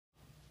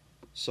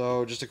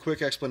So just a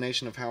quick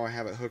explanation of how I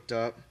have it hooked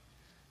up.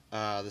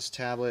 This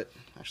tablet,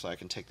 actually I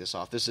can take this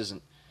off. This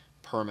isn't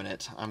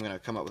permanent. I'm going to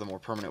come up with a more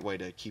permanent way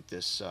to keep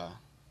this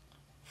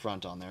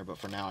front on there, but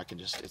for now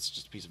it's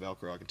just a piece of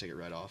Velcro. I can take it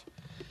right off.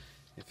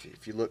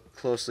 If you look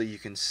closely, you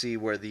can see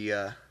where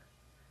you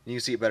can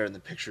see it better in the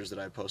pictures that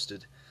I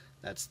posted.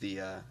 That's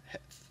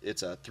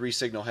it's a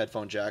 3-signal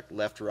headphone jack,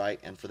 left, right,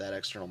 and for that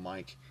external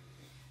mic.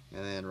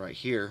 And then right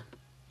here,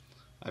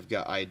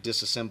 I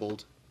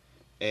disassembled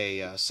a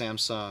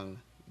Samsung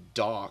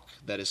dock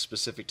that is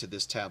specific to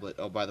this tablet.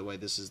 Oh, by the way,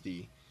 this is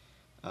the,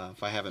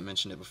 if I haven't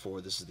mentioned it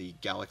before, this is the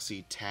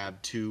Galaxy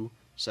Tab 2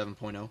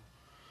 7.0.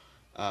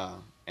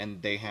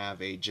 And they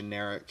have a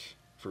generic,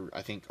 for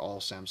I think all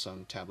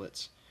Samsung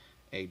tablets,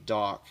 a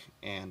dock,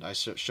 and I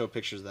show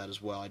pictures of that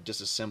as well. I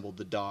disassembled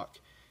the dock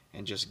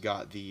and just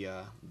got the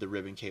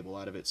ribbon cable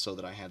out of it so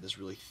that I had this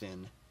really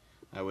thin.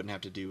 I wouldn't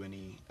have to do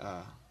any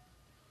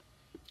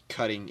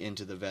cutting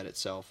into the vet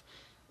itself.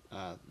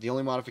 The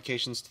only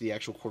modifications to the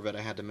actual Corvette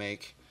I had to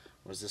make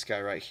was this guy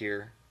right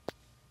here.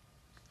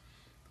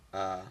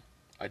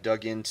 I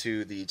dug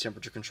into the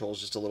temperature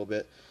controls just a little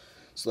bit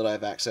so that I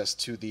have access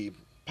to the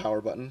power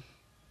button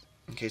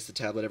in case the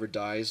tablet ever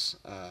dies.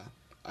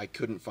 I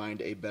couldn't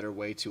find a better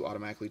way to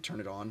automatically turn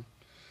it on.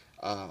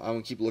 I'm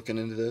going to keep looking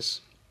into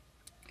this,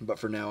 but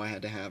for now I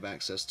had to have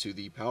access to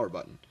the power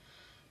button.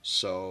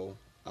 So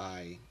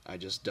I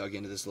just dug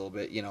into this a little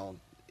bit. You know,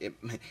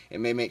 it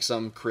may make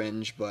some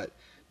cringe, but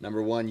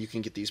number one, you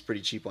can get these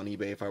pretty cheap on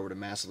eBay if I were to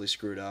massively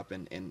screw it up,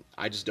 and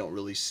I just don't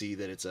really see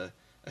that it's a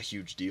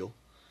huge deal.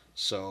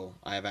 So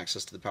I have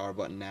access to the power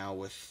button now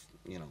with,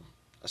 you know,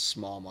 a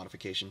small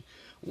modification.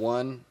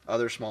 One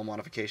other small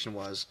modification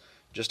was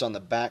just on the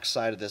back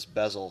side of this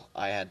bezel,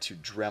 I had to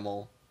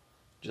Dremel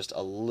just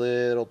a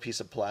little piece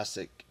of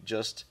plastic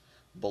just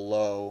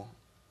below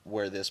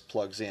where this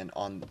plugs in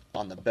on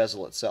the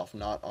bezel itself,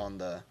 not on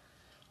the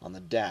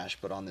dash,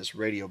 but on this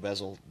radio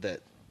bezel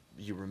that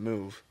you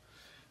remove.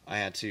 I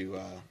had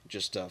to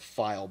just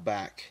file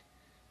back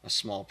a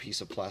small piece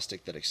of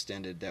plastic that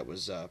extended that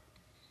was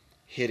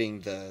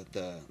hitting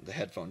the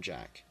headphone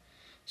jack.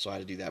 So I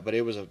had to do that, but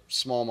it was a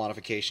small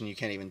modification. You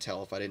can't even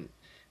tell. If I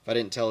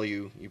didn't tell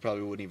you, you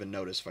probably wouldn't even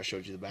notice if I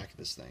showed you the back of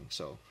this thing.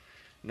 So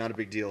not a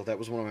big deal. That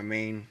was one of my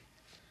main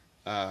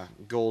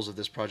goals of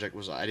this project.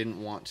 Was I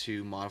didn't want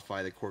to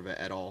modify the Corvette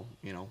at all.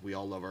 You know, we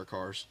all love our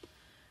cars,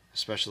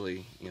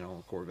 especially, you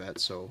know, a Corvette.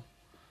 So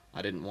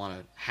I didn't want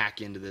to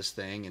hack into this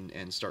thing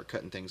and start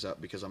cutting things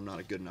up because I'm not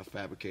a good enough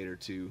fabricator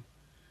to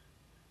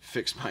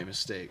fix my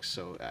mistakes.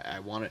 So I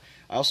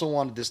also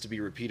wanted this to be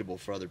repeatable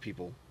for other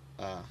people.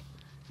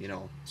 You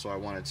know, so I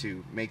wanted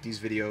to make these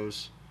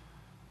videos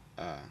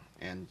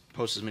and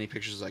post as many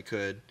pictures as I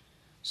could,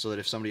 so that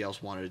if somebody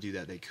else wanted to do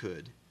that, they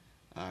could.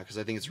 Because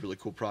I think it's a really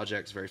cool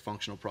project. It's a very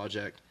functional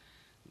project.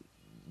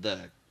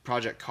 The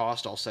project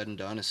cost, all said and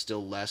done, is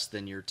still less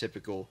than your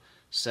typical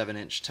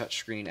 7-inch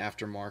touchscreen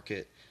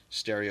aftermarket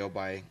stereo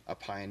by a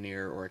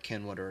Pioneer or a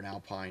Kenwood or an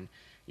Alpine.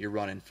 You're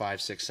running $500,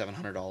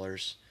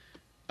 $600,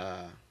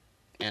 $700,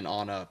 and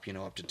on up, you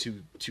know, up to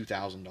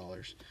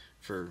 $2,000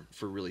 for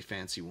really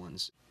fancy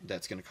ones.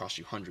 That's going to cost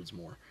you hundreds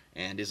more,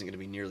 and isn't going to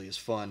be nearly as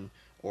fun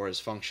or as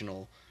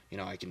functional. You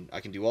know, I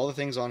can do all the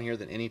things on here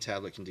that any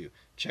tablet can do.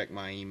 Check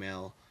my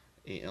email,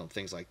 you know,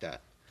 things like that.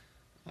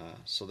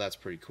 So that's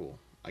pretty cool.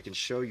 I can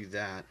show you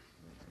that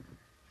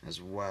as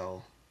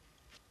well.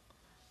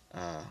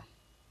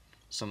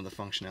 Some of the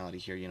functionality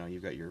here. You know,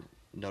 you've got your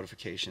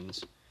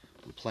notifications.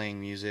 I'm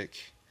playing music.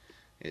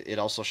 It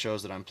also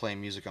shows that I'm playing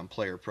music on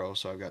Player Pro,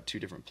 so I've got 2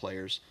 different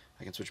players.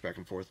 I can switch back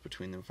and forth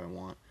between them if I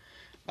want.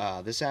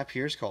 This app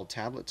here is called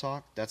Tablet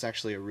Talk. That's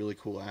actually a really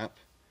cool app,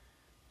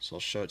 so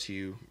I'll show it to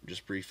you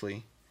just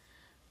briefly.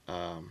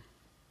 I'm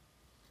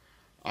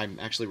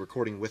actually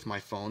recording with my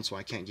phone, so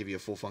I can't give you a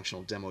full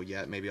functional demo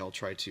yet. Maybe I'll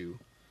try to.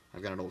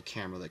 I've got an old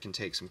camera that can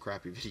take some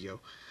crappy video.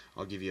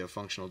 I'll give you a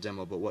functional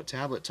demo. But what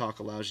Tablet Talk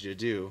allows you to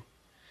do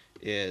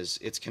is,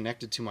 it's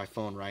connected to my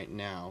phone right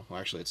now. Well,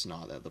 actually it's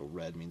not. That little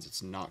red means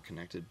it's not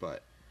connected,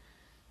 but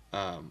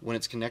when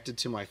it's connected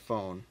to my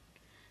phone,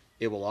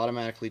 it will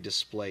automatically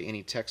display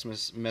any text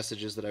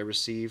messages that I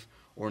receive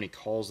or any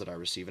calls that I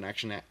receive, and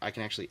I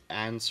can actually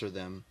answer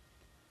them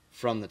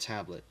from the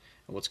tablet.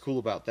 And what's cool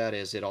about that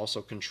is it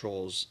also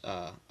controls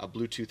a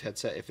Bluetooth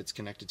headset if it's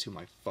connected to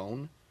my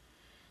phone.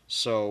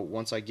 So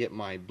once I get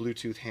my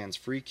Bluetooth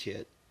hands-free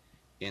kit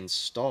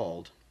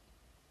installed,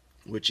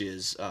 which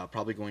is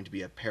probably going to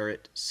be a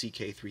Parrot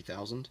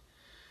CK3000.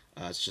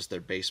 It's just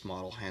their base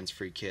model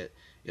hands-free kit.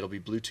 It'll be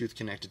Bluetooth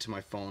connected to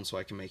my phone, so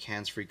I can make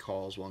hands-free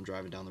calls while I'm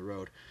driving down the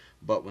road.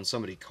 But when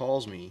somebody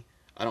calls me,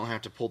 I don't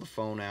have to pull the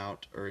phone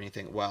out or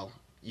anything. Well,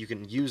 you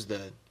can use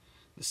the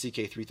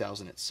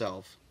CK3000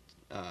 itself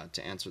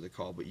to answer the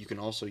call, but you can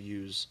also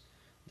use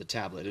the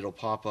tablet. It'll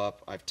pop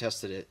up. I've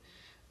tested it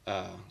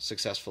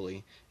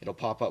successfully. It'll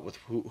pop up with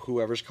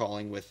whoever's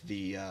calling with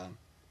the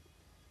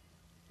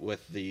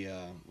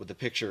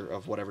picture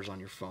of whatever's on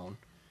your phone,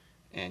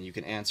 and you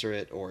can answer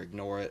it or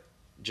ignore it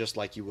just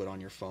like you would on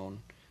your phone.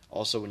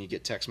 Also, when you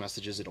get text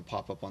messages, it'll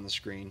pop up on the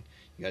screen.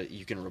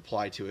 You can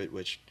reply to it,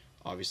 which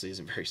obviously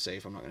isn't very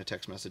safe. I'm not going to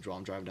text message while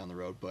I'm driving down the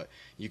road, but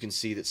you can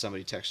see that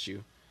somebody texts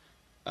you,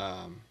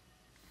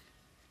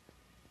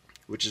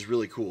 which is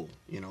really cool.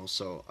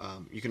 So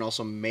you can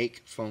also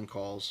make phone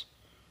calls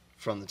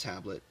from the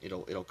tablet.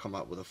 It'll come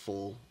up with a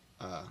full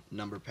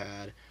number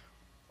pad.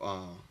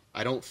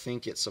 I don't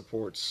think it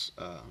supports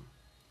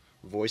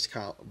voice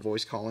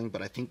calling,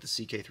 but I think the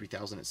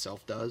CK3000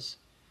 itself does.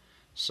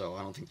 So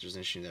I don't think there's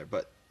an issue there.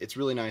 But it's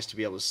really nice to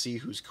be able to see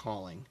who's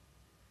calling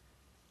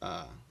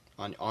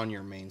on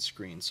your main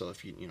screen. So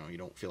if you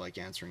don't feel like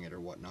answering it or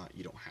whatnot,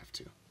 you don't have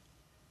to.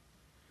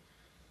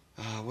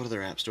 What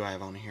other apps do I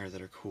have on here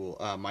that are cool?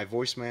 My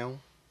voicemail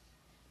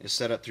is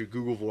set up through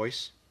Google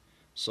Voice,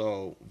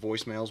 so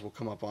voicemails will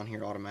come up on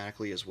here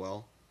automatically as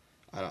well.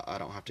 I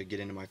don't have to get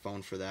into my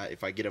phone for that.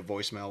 If I get a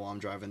voicemail while I'm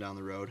driving down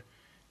the road,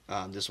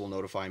 this will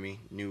notify me,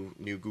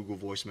 new Google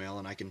voicemail,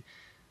 and I can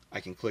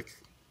click.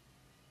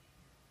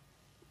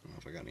 I don't know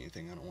if I got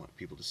anything I don't want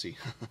people to see.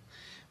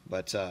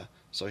 But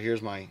so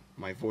here's my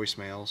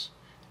voicemails.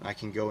 I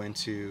can go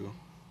into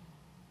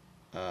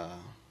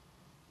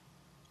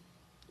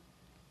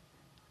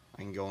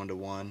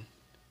one,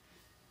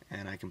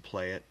 and I can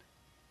play it.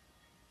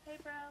 Hey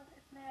bro,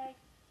 it's Meg.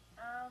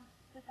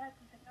 Just had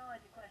some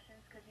technology questions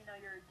because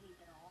you're a geek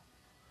and all.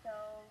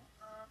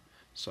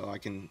 So I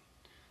can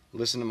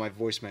listen to my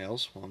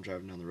voicemails while I'm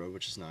driving down the road,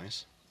 which is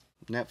nice.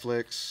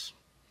 Netflix,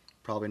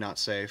 probably not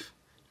safe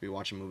to be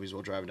watching movies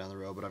while driving down the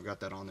road, but I've got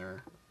that on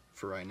there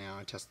for right now.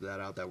 I tested that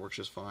out. That works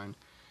just fine.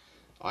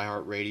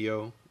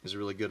 iHeartRadio is a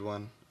really good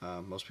one.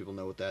 Most people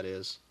know what that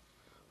is.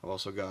 I've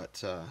also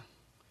got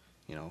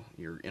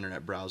your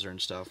internet browser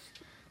and stuff,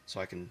 so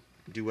I can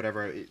do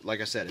whatever.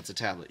 Like I said, it's a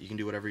tablet. You can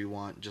do whatever you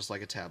want, just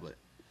like a tablet.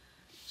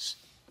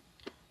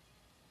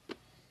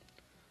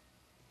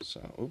 So,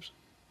 oops.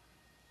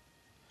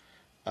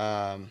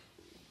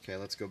 Okay,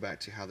 let's go back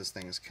to how this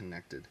thing is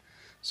connected.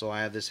 So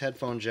I have this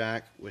headphone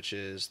jack, which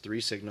is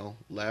 3-signal,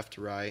 left,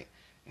 right,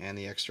 and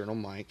the external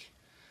mic.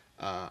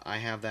 I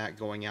have that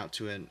going out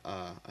to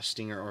a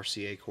Stinger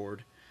RCA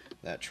cord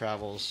that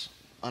travels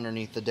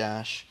underneath the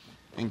dash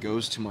and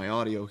goes to my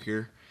audio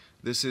here.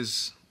 This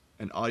is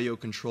an audio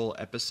control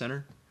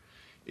epicenter.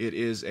 It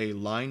is a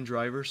line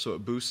driver, so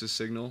it boosts the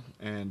signal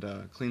and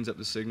cleans up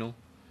the signal.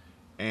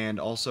 And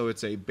also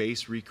it's a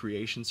bass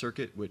recreation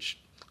circuit, which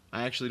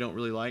I actually don't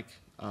really like.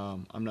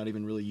 I'm not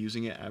even really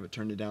using it. I have it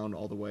turned down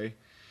all the way.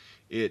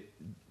 It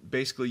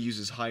basically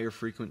uses higher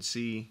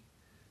frequency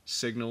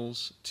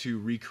signals to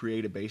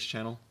recreate a bass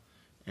channel,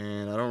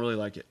 and I don't really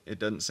like it. It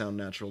doesn't sound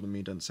natural to me.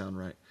 It doesn't sound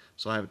right.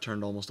 So I have it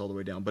turned almost all the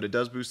way down, but it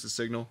does boost the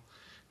signal.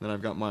 Then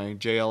I've got my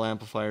JL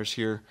amplifiers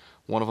here.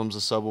 One of them's a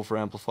subwoofer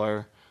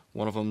amplifier,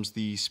 one of them's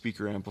the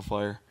speaker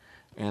amplifier,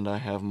 and I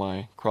have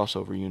my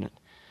crossover unit.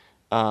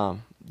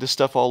 This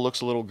stuff all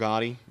looks a little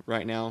gaudy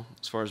right now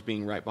as far as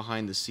being right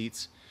behind the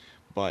seats,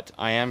 but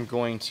I am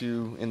going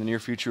to, in the near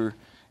future,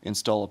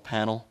 install a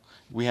panel.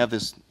 We have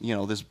this,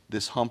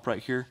 this hump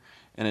right here,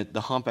 and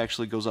the hump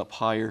actually goes up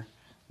higher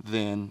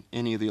than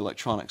any of the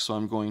electronics, so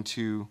I'm going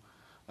to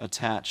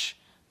attach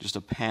just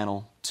a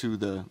panel to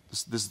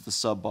this is the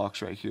sub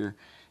box right here,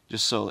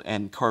 just so,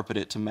 and carpet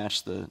it to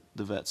match the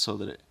Vette so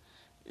that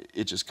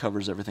it just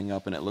covers everything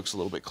up and it looks a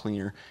little bit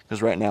cleaner,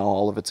 because right now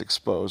all of it's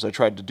exposed. I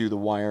tried to do the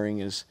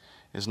wiring as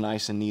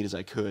nice and neat as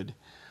I could,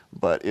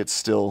 but it's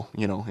still,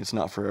 it's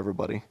not for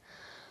everybody.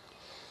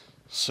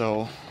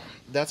 So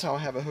that's how I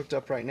have it hooked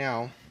up right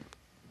now.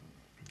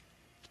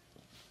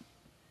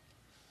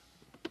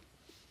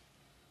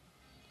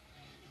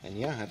 And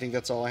yeah, I think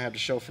that's all I have to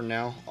show for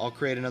now. I'll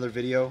create another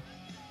video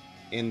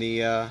in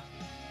the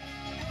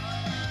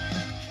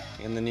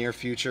near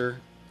future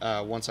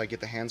once I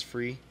get the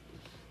hands-free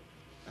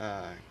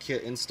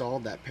kit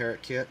installed, that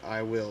Parrot kit.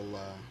 I will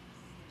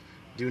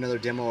do another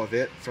demo of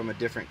it from a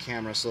different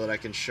camera so that I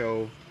can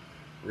show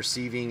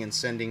receiving and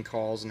sending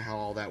calls and how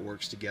all that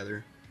works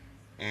together.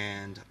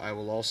 And I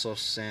will also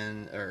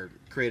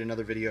create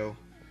another video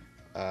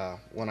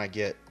when I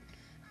get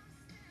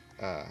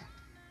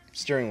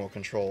steering wheel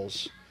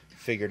controls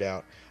figured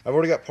out. I've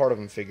already got part of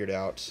them figured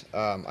out.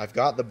 I've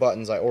got the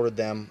buttons. I ordered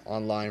them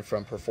online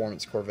from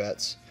Performance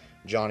Corvettes.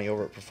 Johnny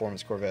over at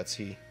Performance Corvettes,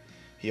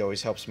 he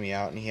always helps me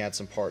out, and he had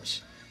some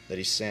parts that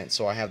he sent.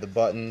 So I have the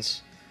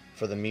buttons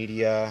for the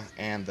media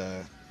and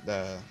the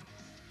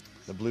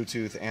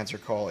Bluetooth answer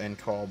call, end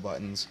call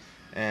buttons.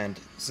 And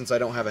since I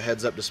don't have a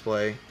heads-up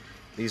display,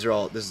 this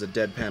is a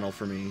dead panel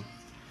for me.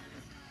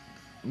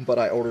 But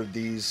I ordered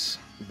these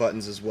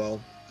buttons as well,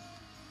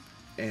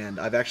 and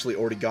I've actually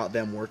already got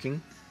them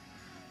working.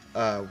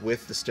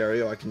 With the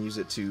stereo, I can use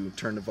it to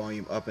turn the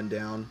volume up and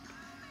down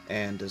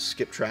and to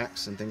skip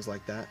tracks and things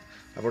like that.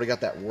 I've already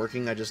got that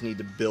working. I just need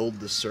to build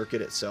the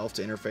circuit itself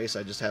to interface.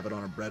 I just have it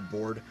on a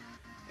breadboard,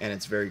 and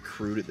it's very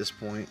crude at this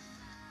point.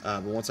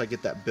 But once I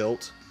get that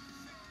built,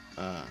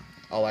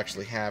 I'll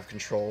actually have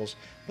controls.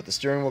 But the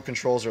steering wheel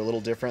controls are a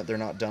little different. They're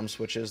not dumb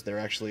switches. They're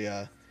actually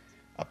a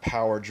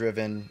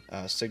power-driven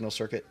signal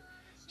circuit.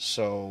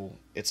 So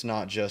it's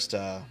not just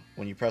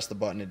when you press the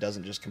button, it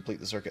doesn't just complete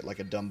the circuit like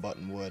a dumb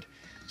button would.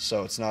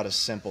 So it's not as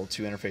simple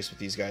to interface with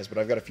these guys, but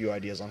I've got a few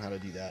ideas on how to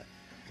do that.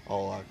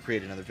 I'll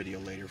create another video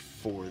later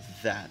for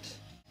that.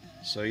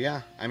 So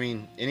yeah, I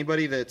mean,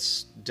 anybody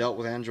that's dealt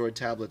with Android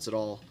tablets at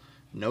all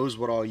knows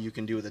what all you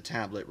can do with a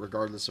tablet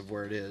regardless of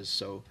where it is.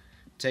 So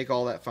take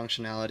all that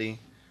functionality,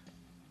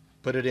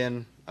 put it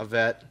in a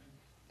Vette,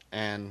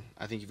 and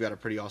I think you've got a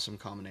pretty awesome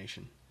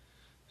combination.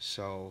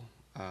 So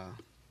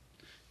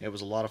it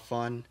was a lot of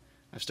fun.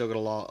 I've still got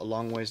a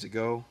long ways to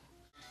go.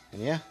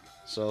 And yeah,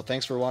 so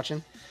thanks for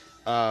watching.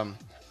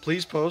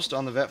 Please post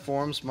on the Vette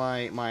forums.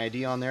 My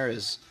ID on there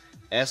is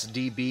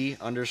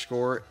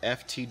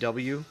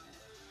SDB_FTW.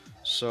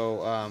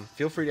 So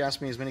feel free to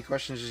ask me as many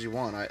questions as you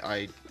want.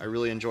 I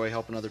really enjoy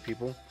helping other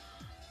people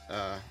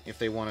if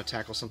they want to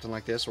tackle something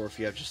like this, or if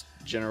you have just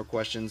general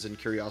questions and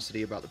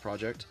curiosity about the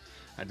project,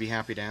 I'd be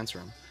happy to answer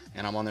them.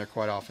 And I'm on there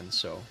quite often,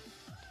 so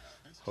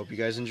hope you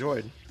guys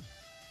enjoyed.